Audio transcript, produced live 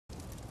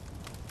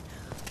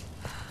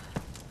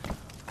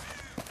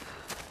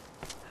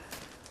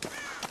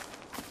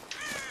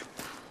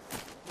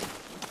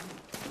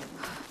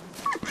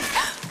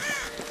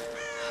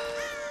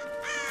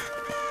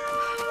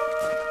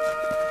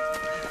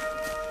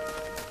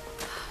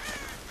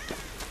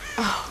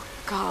Oh,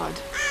 God.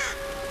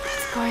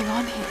 What's going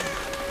on here?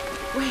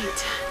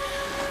 Wait.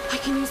 I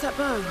can use that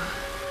bow.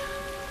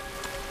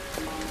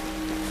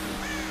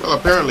 Well,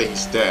 apparently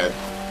he's dead.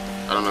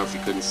 I don't know if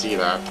you couldn't see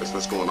that. That's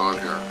what's going on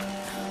here.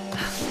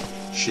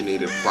 She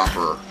needed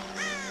proper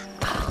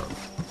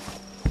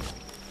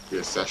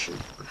reassession.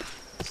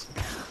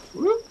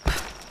 Whoop.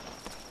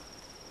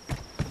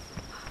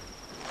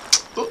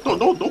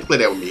 Don't play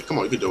that with me. Come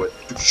on, you can do it.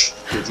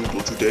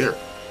 Don't you dare.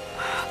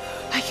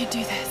 I can do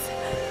this.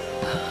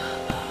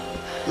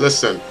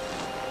 Listen,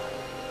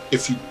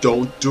 if you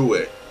don't do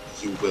it,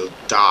 you will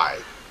die.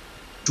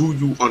 Do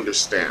you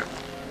understand?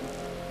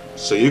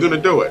 So you're gonna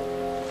do it.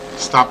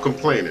 Stop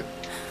complaining.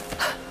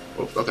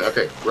 Oh,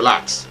 okay,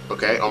 relax.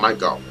 Okay, on my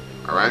go.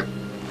 Alright?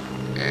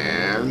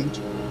 And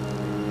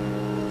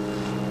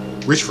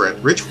reach for it.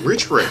 Reach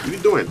for it. What are you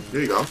doing?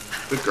 There you go.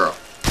 Good girl.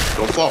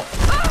 Don't fall.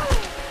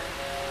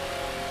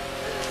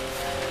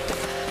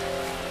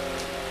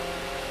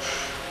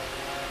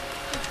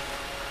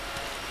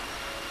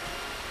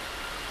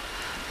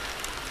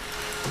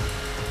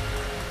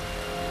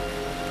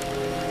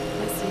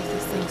 Let's see if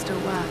this thing still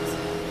works.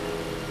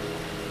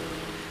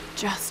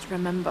 Just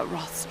remember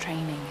Roth's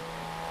training.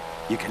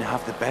 You can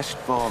have the best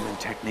form and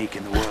technique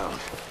in the world,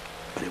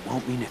 but it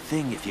won't mean a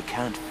thing if you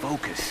can't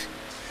focus.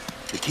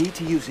 The key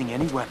to using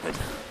any weapon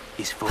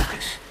is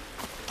focus.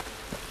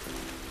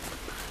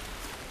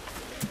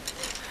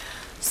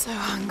 So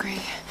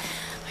hungry.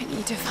 I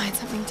need to find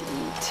something to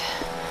eat.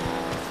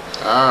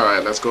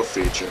 Alright, let's go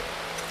feature.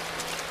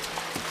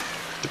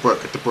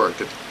 Get the bird.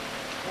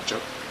 Watch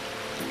out.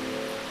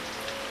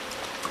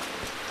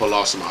 Pull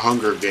off some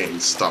Hunger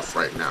Games stuff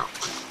right now.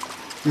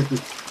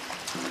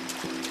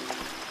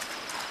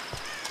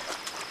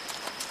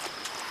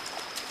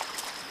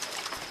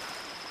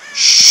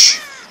 Shh.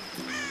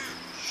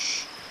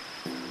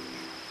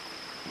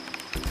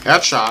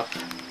 Headshot.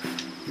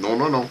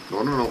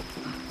 No.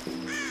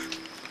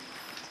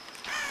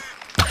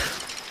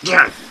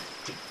 Yeah.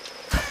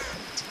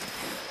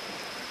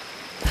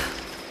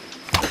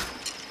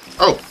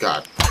 Oh,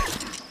 God.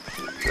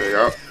 There you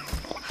go.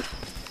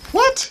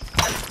 What?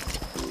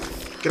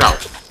 Get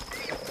out.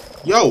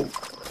 Yo.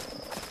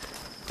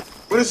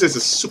 What is this, a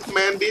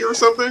Superman deer or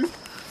something?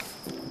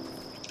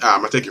 Ah,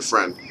 I'm gonna take your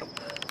friend.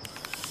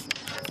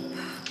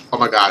 Oh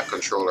my God,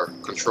 controller.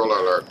 Controller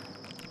alert.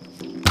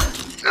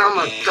 Oh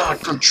my God,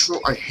 control.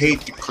 I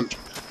hate the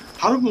control.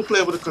 How do people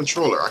play with a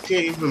controller? I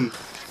can't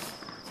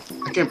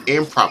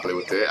aim properly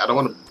with it. I don't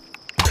want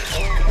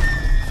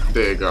to.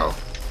 There you go.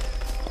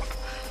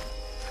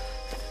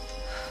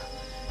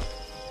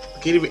 I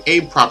can't even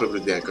aim properly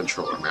with the damn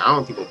controller, man. I don't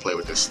want people play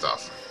with this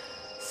stuff.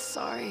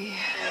 Sorry.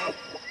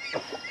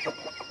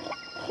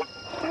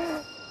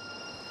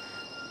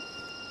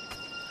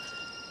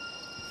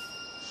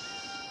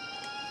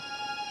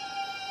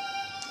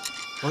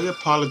 What are you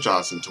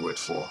apologizing to it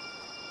for?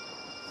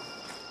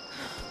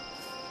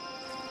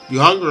 You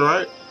hungry,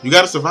 right? You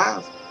gotta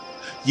survive.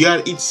 You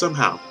gotta eat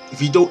somehow.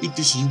 If you don't eat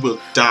this, you will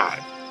die.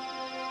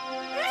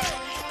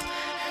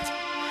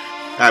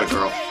 Atta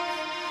girl.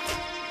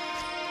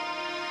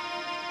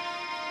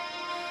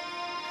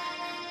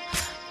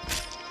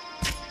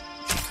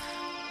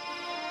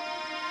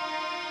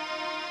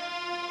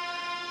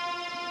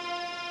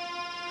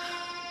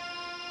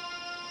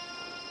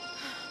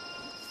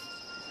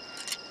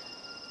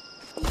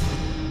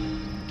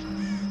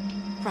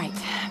 Right,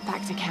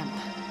 back to camp.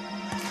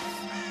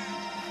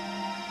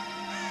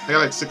 I got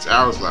like 6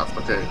 hours left.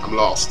 Okay, I'm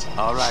lost.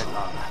 All right,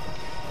 Lara.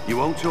 You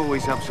won't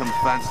always have some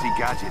fancy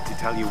gadget to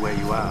tell you where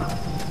you are.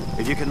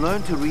 If you can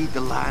learn to read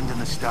the land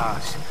and the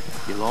stars,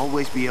 you'll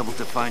always be able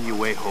to find your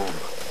way home.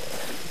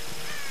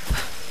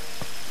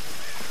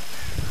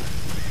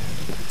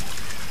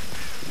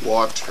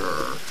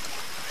 Water.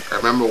 I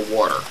remember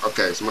water.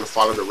 Okay, so I'm gonna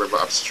follow the river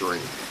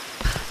upstream.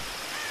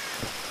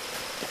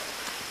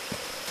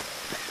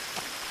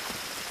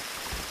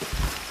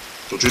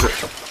 Don't you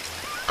dare.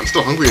 I'm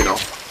still hungry, you know.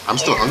 I'm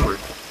still hungry.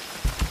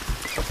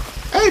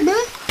 Hey,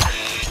 man.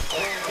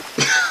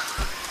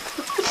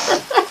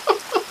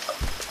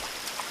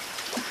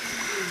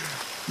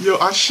 Yo,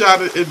 I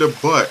shot it in the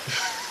butt.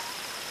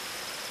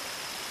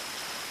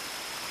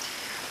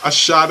 I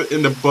shot it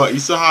in the butt. You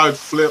saw how it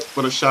flipped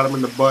when I shot him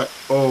in the butt?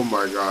 Oh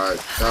my God.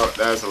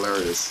 That's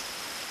hilarious.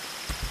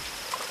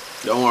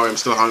 Don't worry, I'm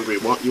still hungry.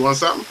 You want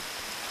something?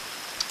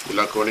 You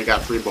look, we only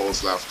got 3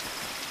 bowls left.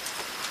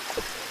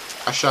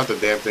 I shot the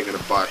damn thing in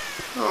the butt.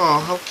 Oh,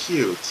 how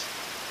cute.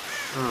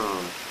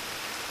 Oh.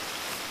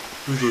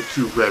 Who's so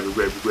cute? Rabbit.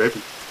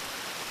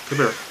 Come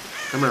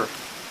here.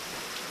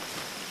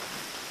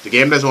 The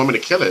game doesn't want me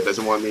to kill it. It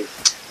doesn't want me.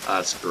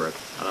 Screw it.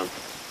 I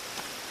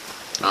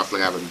don't feel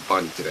like having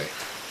fun today.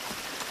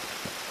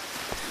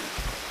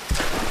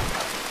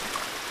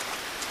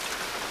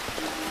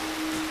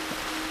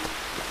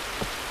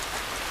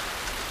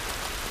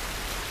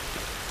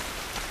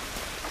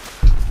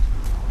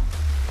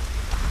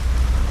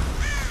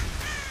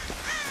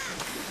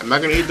 I'm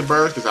not gonna eat the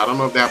birds because I don't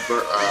know if that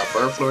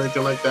bird flu or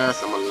anything like that,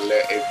 so I'm gonna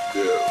let it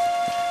go.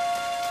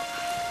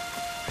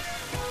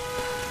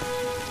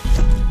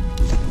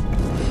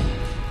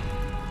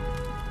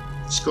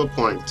 skill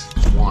point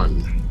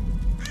 1.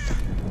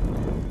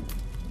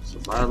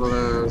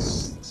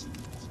 Survivalist.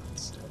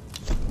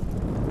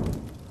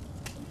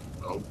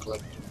 Oak.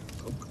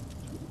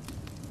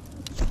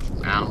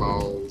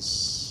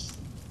 Animals.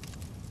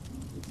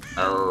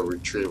 Arrow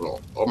retrieval.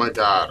 Oh my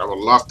god, I would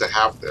love to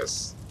have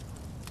this.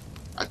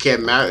 I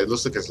can't it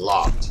looks like it's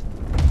locked.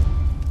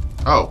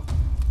 Oh.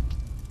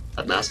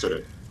 I mastered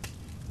it.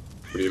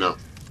 What do you know?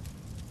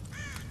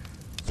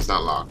 It's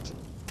not locked.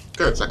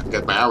 Good, so I can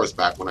get my arrows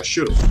back when I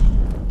shoot him.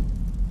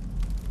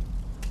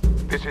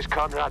 This is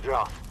Conrad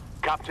Roth,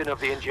 captain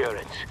of the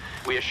Endurance.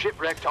 We are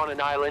shipwrecked on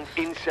an island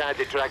inside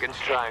the Dragon's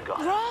Triangle.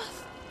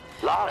 Roth!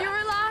 Lara!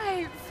 You're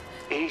alive!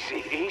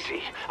 Easy,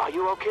 easy. Are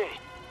you okay?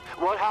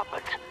 What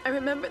happened? I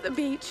remember the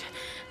beach.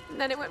 And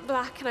then it went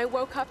black and I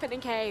woke up in a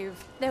cave.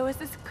 There was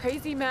this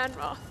crazy man,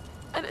 Roth,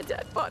 and a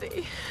dead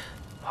body.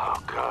 Oh,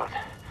 God.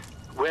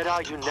 Where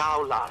are you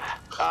now, Lara?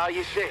 Are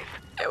you safe?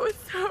 It was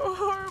so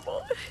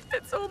horrible.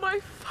 It's all my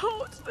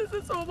fault. This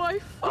is all my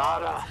fault.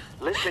 Lara,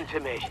 listen to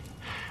me.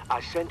 I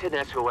sent an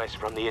SOS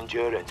from the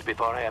Endurance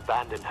before I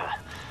abandoned her.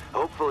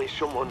 Hopefully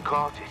someone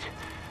caught it.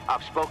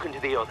 I've spoken to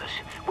the others.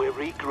 We're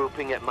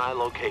regrouping at my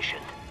location.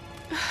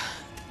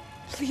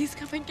 Please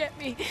come and get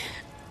me.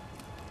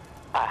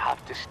 I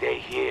have to stay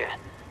here.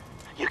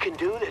 You can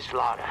do this,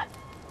 Lara.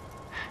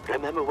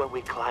 Remember when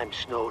we climbed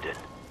Snowden?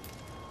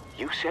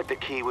 You said the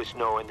key was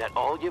knowing that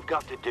all you've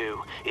got to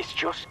do is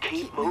just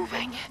keep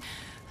moving.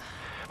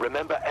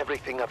 Remember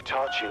everything I've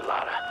taught you,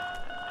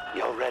 Lara.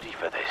 You're ready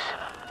for this.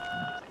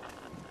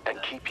 And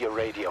keep your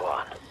radio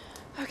on.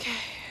 Okay.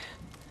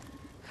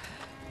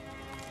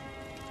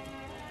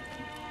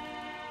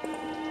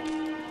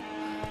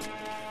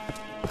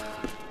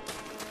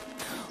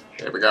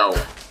 Here we go.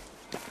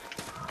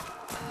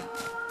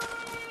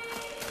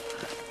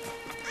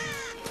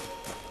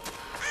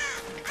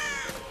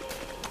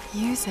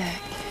 Music.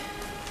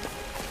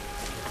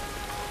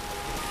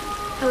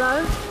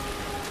 Hello?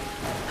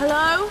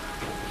 Hello?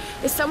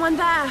 Is someone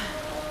there?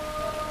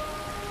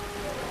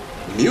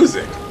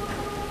 Music?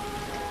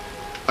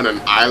 On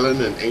an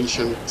island, an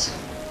ancient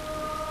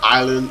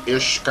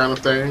island-ish kind of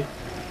thing?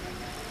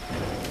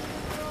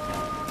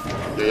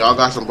 Yeah, y'all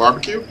got some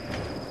barbecue?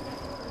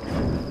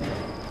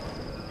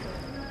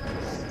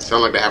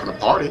 Sound like they're having a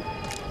party.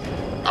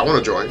 I want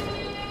to join.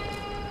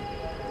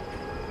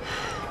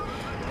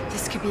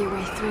 This could be a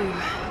way through.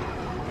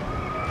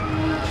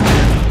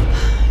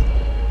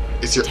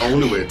 It's your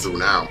only way through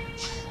now.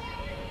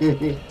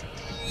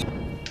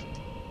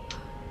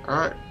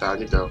 Alright,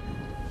 down you go.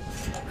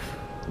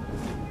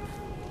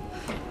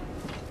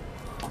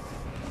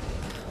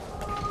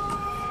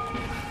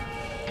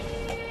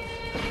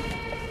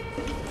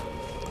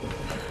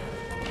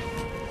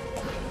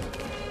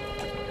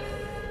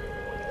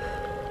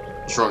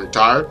 Strong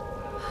tired?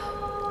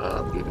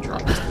 We need to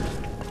try.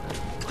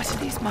 What are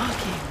these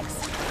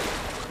markings?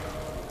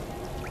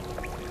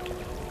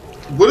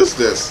 What is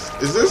this?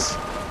 Is this?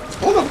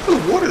 Hold on,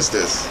 what is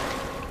this?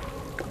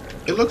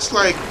 It looks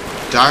like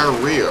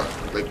diarrhea,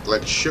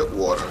 like shit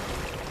water.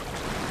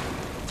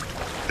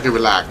 Okay,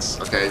 relax,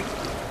 okay?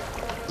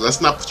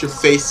 Let's not put your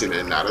face in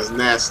it now, that's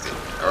nasty.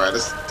 Alright,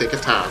 let's take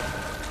your time.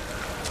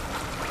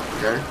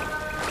 Okay?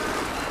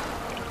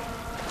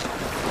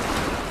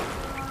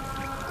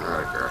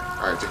 Alright, girl.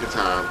 Alright, take your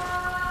time.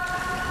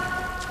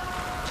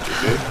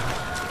 Okay?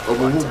 Oh,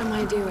 What am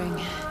I doing?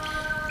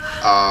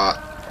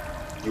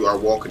 You are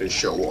walking in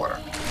shit water.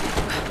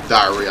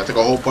 Diarrhea. I think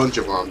a whole bunch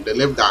of them. They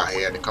live down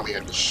here and they come here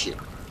and do shit.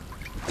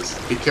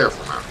 Just be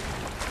careful now.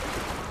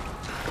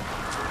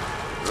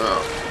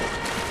 Oh.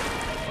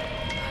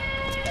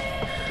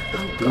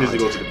 We need to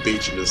go to the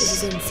beach and This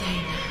just is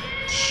insane.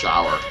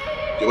 shower.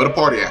 Yeah, where the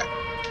party at?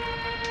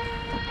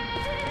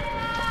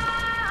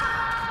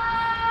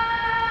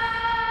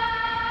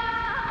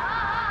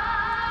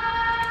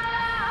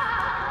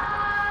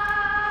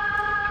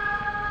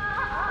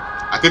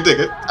 I can dig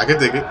it. I can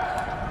dig it.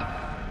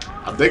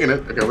 I'm digging it.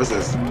 Okay, what's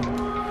this?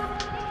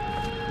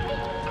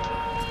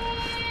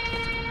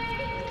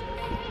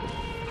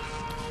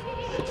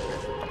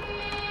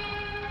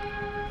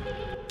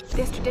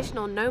 This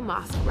traditional no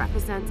mask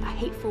represents a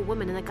hateful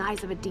woman in the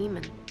guise of a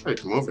demon. Oh, you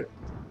can move it.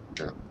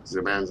 Okay.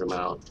 Zoom in, zoom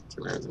out.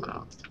 Zoom in, zoom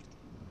out.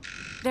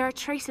 There are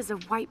traces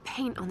of white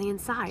paint on the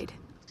inside.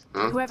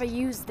 Huh? Whoever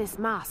used this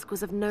mask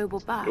was of noble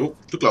birth. Oh,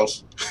 too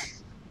close.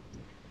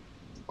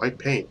 White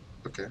paint.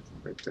 Okay,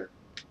 right there.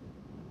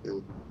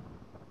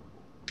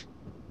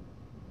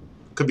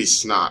 Could be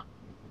snot.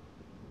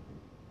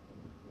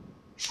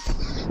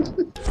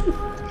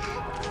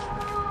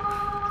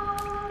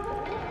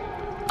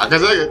 I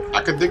can dig it.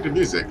 I can dig the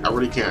music. I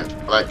really can.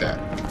 I like that.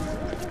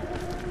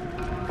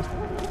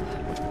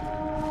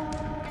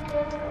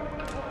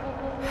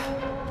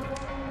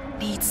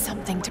 Need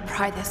something to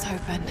pry this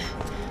open.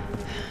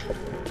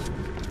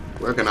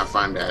 Where can I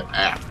find that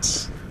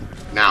axe?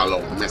 Now,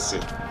 little miss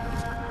it.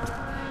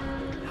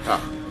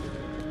 Ah.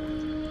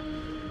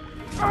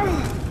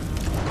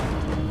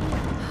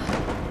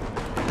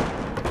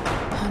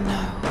 Oh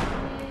no.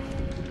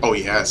 Oh,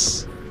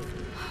 yes.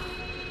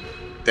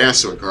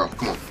 Dance to it, girl.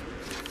 Come on.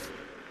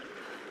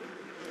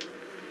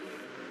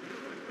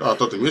 Oh, I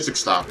thought the music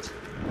stopped.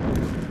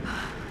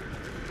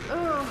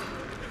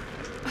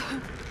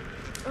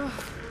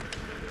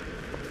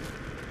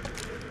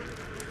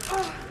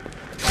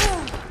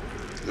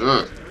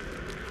 Ugh.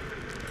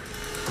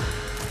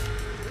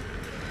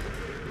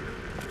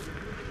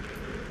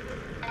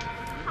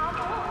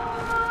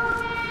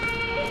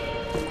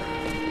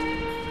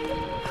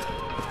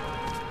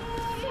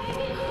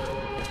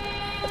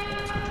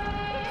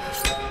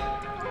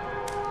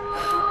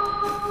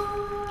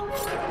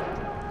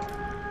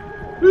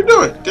 What are you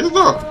doing? Get the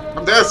door.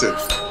 I'm dancing.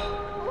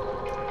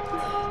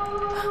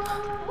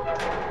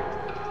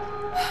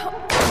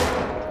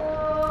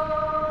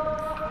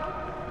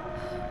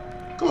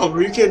 Come on,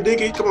 girl. You can't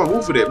dig it. Come on,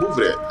 move for that. Move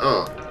for that.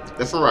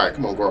 Left and right.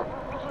 Come on, girl.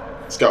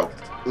 Let's go.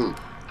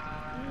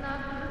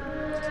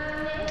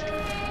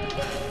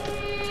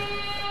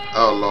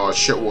 Oh, Lord.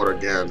 Shit water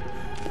again.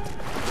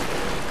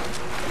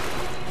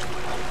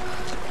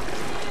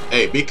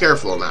 Hey, be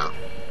careful now.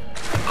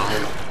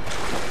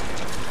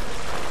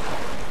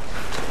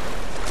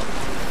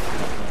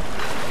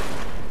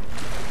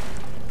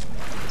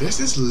 This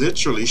is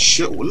literally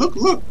shit. Look,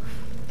 look.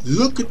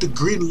 Look at the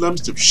green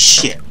lumps of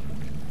shit.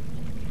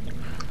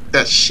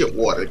 That's shit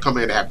water. They come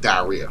in and have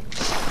diarrhea.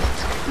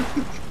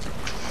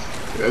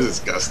 That's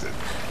disgusting.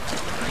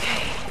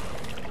 Okay.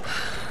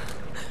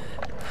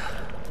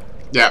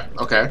 Yeah,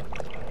 okay.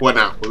 What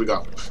now? Where we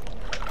go?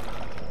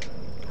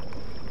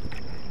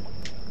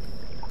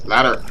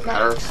 Ladder.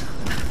 Ladder.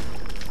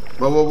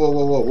 Whoa, whoa, whoa,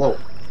 whoa, whoa, whoa.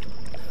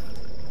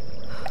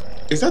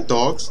 Is that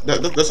dogs?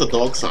 That's a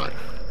dog sign.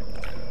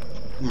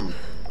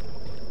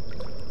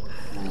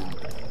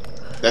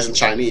 That's in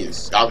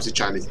Chinese. Obviously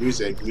Chinese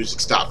music.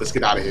 Music stopped. Let's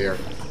get out of here.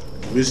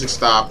 Music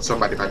stopped.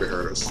 Somebody probably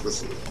heard us.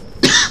 Let's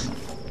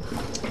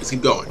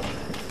keep going.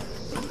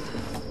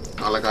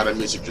 I like how that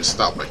music just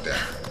stopped like that.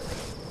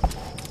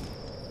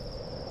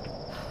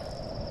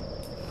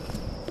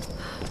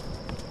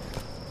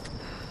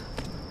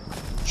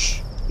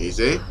 Shh.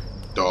 Easy.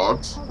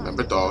 Dogs.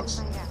 Remember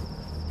dogs.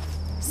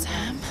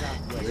 Sam?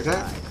 You hear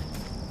that?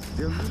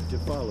 They'll need to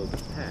follow the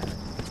path.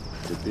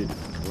 It's a bit of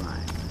a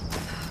climb.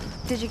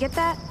 Did you get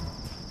that?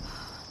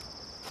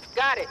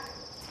 Got it.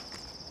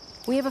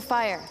 We have a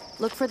fire.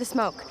 Look for the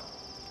smoke.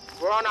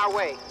 We're on our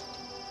way.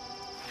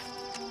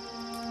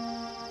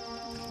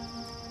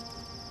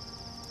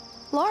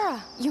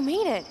 Laura, you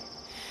made it.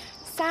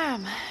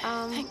 Sam.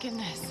 Thank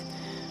goodness.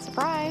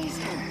 Surprise.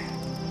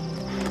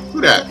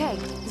 Who that? Okay,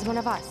 he's one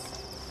of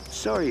us.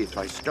 Sorry if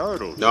I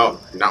startled you. No,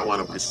 you're not one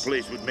of This us.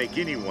 place would make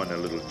anyone a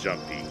little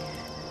jumpy.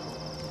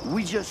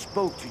 We just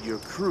spoke to your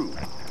crew.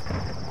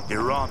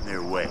 They're on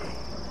their way.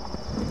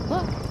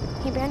 Look,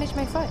 he bandaged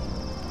my foot.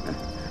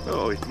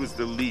 Oh, it was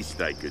the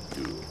least I could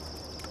do.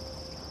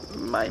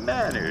 My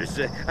manners.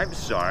 I'm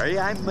sorry,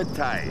 I'm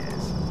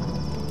Matthias.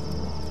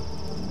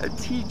 A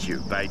teacher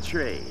by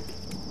trade.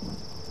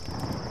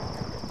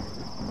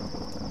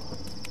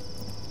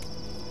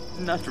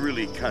 Not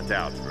really cut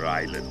out for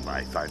island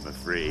life, I'm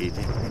afraid.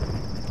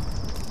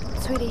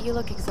 Sweetie, you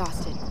look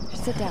exhausted.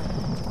 Just sit down.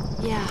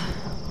 Yeah.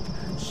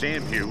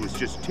 Sam here was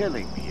just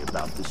telling me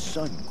about the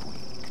Sun Queen.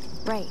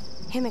 Right,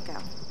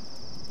 Himiko.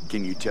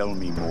 Can you tell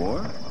me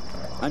more?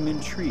 I'm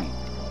intrigued.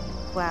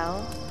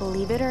 Well,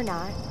 believe it or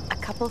not, a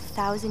couple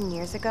thousand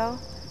years ago,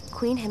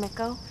 Queen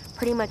Himiko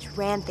pretty much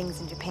ran things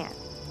in Japan.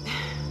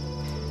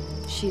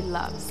 She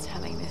loves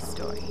telling this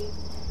story.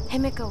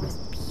 Himiko was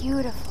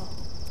beautiful,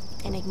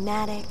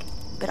 enigmatic,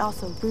 but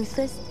also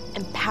ruthless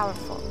and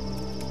powerful.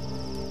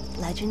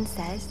 Legend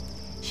says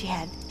she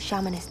had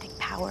shamanistic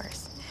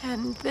powers.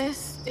 And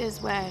this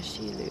is where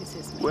she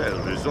loses me. Well,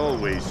 there's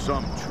always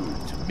some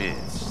truth to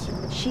myths.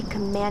 She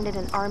commanded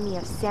an army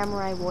of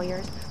samurai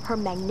warriors, her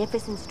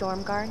magnificent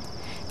storm guard.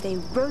 They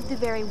rode the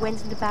very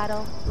winds into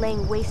battle,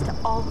 laying waste to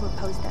all who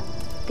opposed them.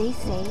 They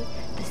say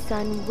the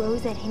sun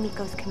rose at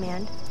Himiko's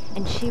command,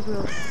 and she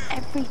ruled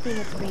everything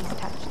its rays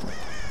touched,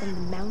 from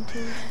the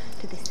mountains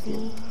to the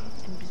sea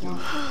and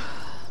beyond.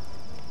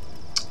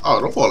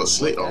 Oh, don't fall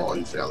asleep. Oh,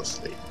 you fell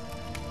asleep.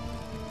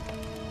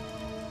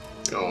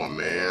 Oh,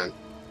 man.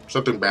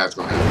 Something bad's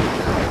gonna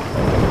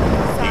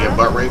happen. You get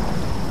butt raped?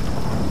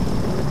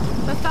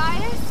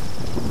 Matthias?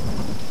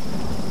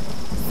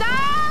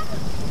 Sam!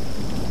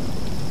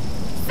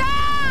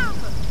 Sam!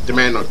 The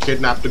man done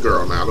kidnapped the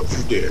girl now. Look what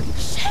you did.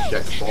 Shit! You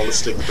had to fall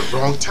asleep at the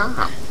wrong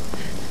time.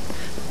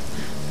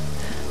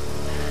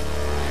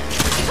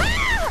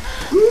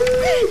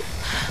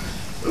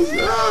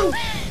 No!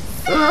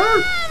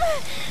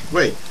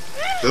 Wait,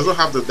 doesn't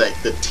have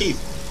the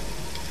teeth.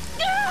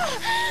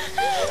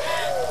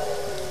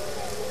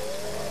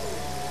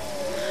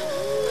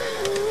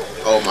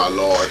 Oh my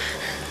lord!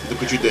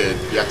 Look what you did.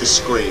 You have to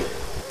scream.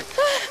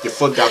 Your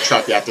foot got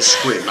trapped. You have to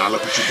scream. Now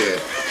look what you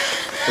did.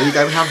 Then you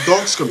gotta have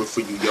dogs coming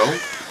for you, yo. You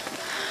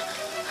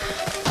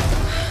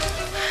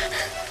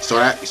saw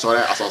that? You saw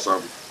that? I saw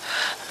something.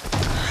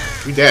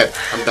 You dead.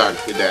 I'm done.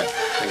 You're dead.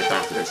 I ain't got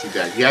time for this. You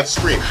dead. You have to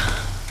scream.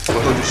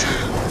 What don't you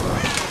scream?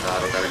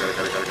 Got it.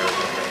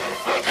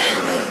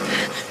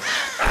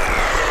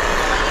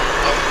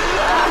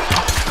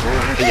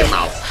 In your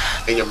mouth.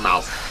 In your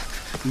mouth.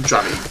 You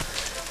trying to eat?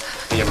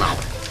 In your mouth.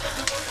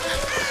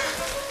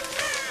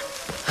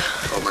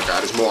 Oh my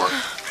God, there's more.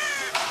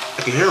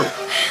 I can hear him.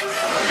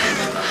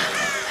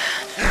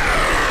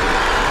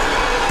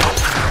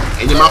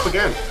 In your mouth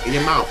again. In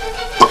your mouth.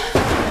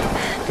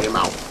 In your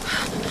mouth.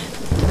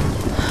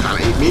 Trying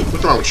to eat me?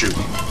 What's wrong with you?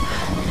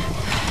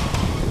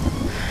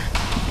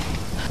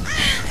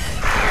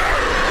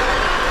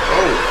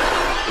 Oh,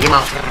 in your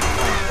mouth.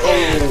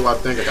 Oh, I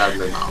think I got it in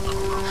the mouth.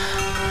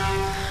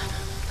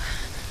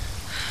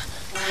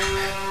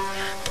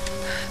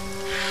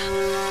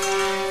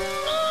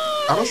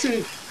 I don't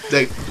see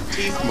the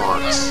teeth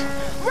marks.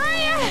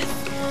 Ryan!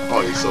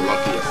 Oh, you're so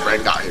lucky your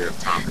friend got here in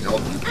time to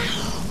help you.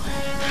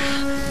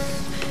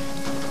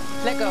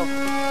 Let go.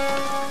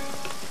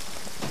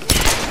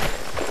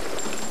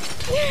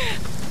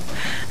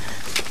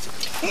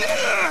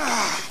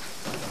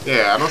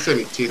 Yeah, I don't see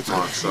any teeth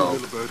marks, so.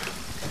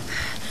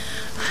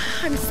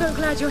 I'm so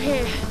glad you're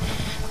here.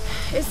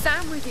 Is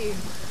Sam with you?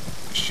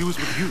 She was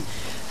with you.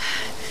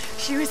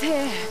 She was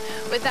here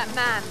with that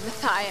man,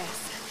 Matthias.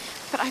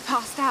 But I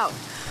passed out.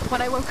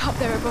 When I woke up,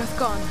 they were both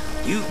gone.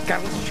 You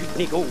can't shoot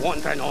me, go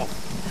wandering off.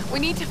 We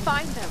need to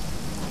find them.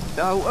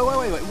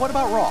 Wait. What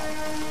about Raw?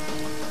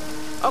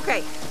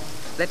 Okay,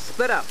 let's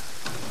split up.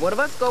 One of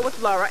us go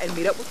with Laura and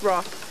meet up with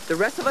Roth. The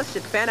rest of us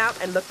should fan out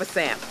and look for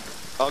Sam.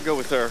 I'll go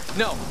with her.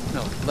 No.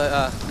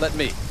 Let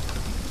me.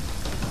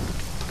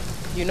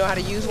 You know how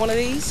to use one of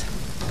these?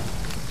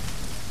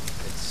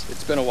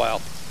 It's been a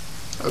while.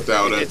 I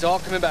doubt it. It's all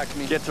coming back to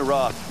me. Get to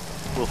Roth.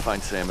 We'll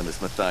find Sam and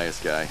this Matthias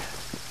guy.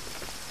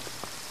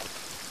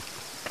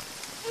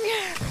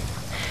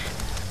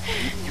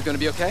 You gonna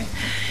be okay?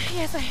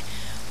 Yes, I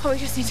probably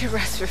just need to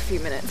rest for a few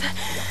minutes.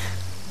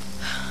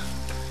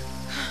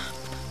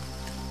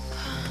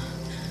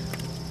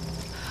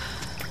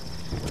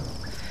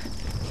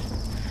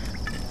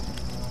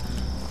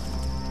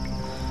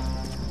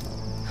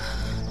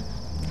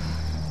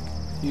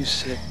 You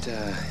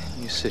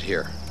sit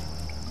here.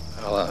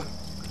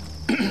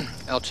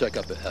 I'll check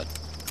up ahead.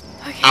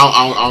 Okay.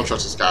 I don't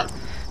trust this guy.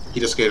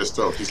 He just scared his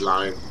throat. He's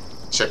lying.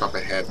 Check up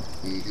ahead.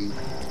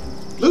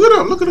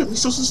 Look at him.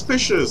 He's so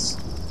suspicious.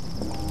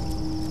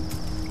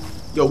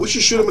 Yo, we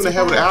should shoot him in the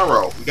head with an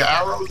arrow. We got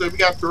arrows, then we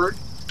got 3.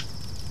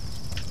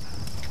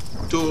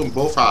 2 of them,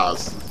 both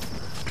eyes.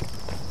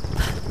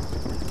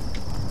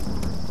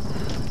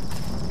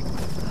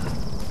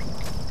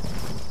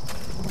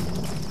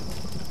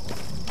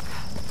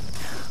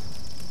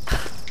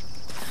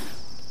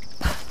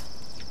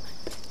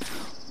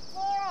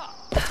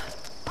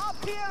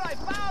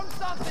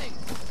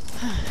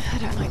 I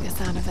don't like the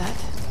sound of that.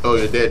 Oh,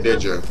 you're dead,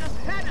 did you? Just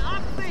head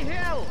up the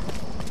hill.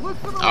 Look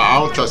for the I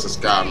don't trust this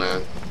guy,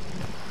 man.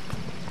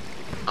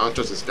 I don't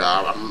trust this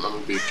guy. I'm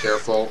gonna be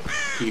careful.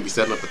 He could be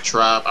setting up a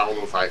trap. I don't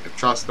know if I can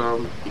trust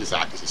him. He just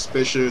acted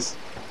suspicious.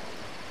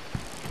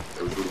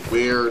 It was really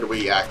weird the way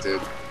he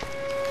acted.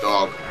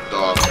 Dog.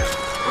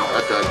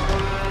 Okay.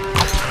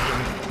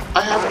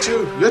 I have it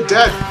too. You're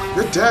dead.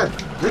 You're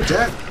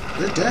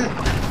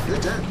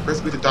dead.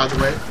 Press me to dodge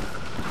away.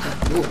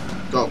 Move.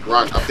 Go.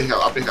 Run. Up the hill.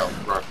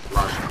 Run.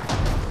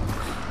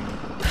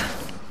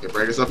 Okay,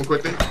 break this up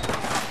quickly.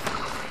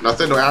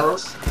 Nothing? No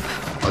arrows?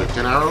 Oh,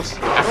 10 arrows?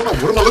 I don't know.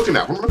 What am I looking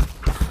at?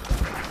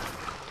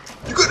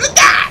 You're gonna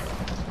die!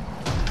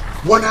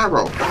 1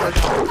 arrow.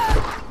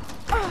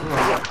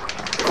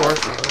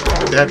 Alright.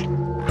 You're dead.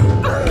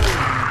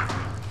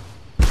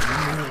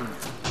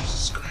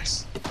 Jesus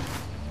Christ.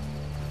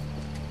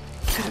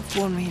 You could have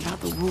warned me about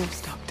the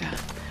wolves, Doctor.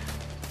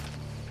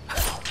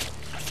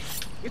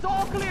 It's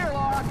all clear,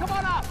 Laura. Come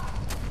on up.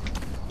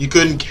 You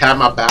couldn't have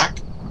my back?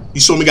 You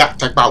saw me got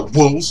attacked by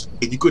wolves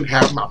and you couldn't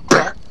have my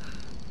back?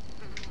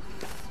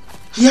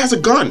 He has a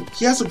gun.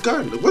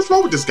 What's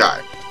wrong with this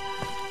guy?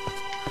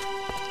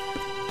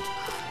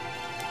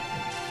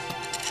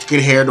 You can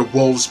hear the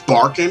wolves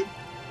barking?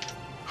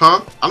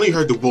 Huh? I know you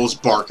heard the wolves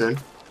barking.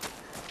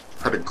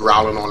 Heard it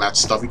growling on that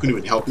stuff. You couldn't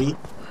even help me?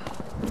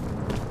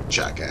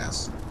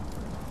 Jackass.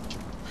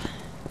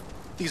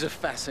 These are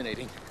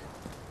fascinating.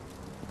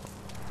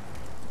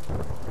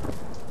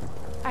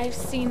 I've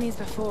seen these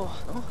before.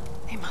 Oh?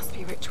 They must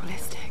be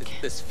ritualistic.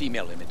 This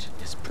female image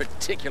is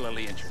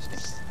particularly interesting.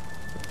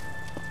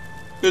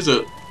 Here's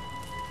a...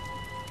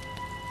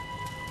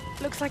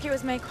 Looks like it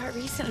was made quite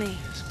recently.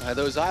 By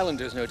those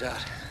islanders, no doubt.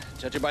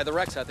 Judging by the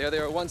wrecks out there, they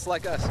were once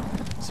like us.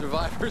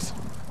 Survivors.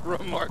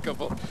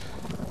 Remarkable.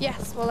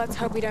 Yes, well, let's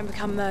hope we don't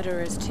become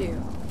murderers,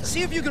 too.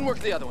 See if you can work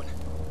the other one.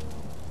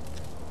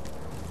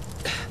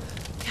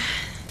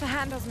 The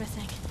handle's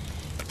missing.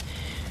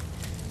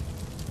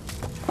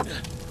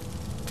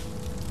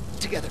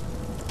 Together.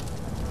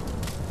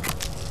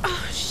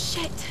 Oh,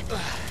 shit.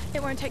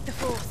 It won't take the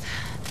force.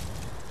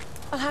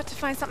 I'll have to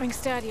find something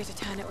sturdier to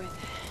turn it with.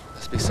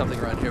 Must be something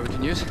around here we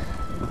can use.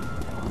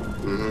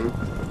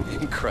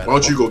 Incredible. Why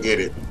don't you go get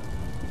it?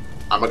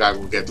 I'm gonna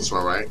go get this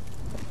one, right?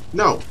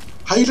 No.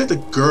 How you let the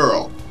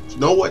girl? You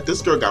know what?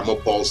 This girl got more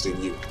balls than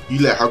you. You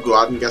let her go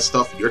out and get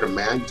stuff. You're the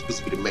man. You're supposed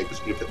to be the man. You're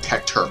supposed to be to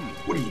protect her.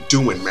 What are you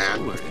doing,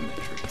 man?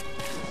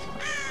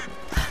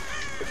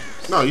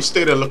 No, you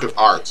stay there and look at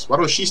Arts. Why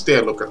don't she stay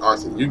and look at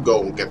Arts and you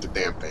go and get the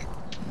damn thing?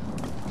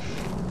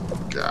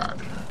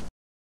 God.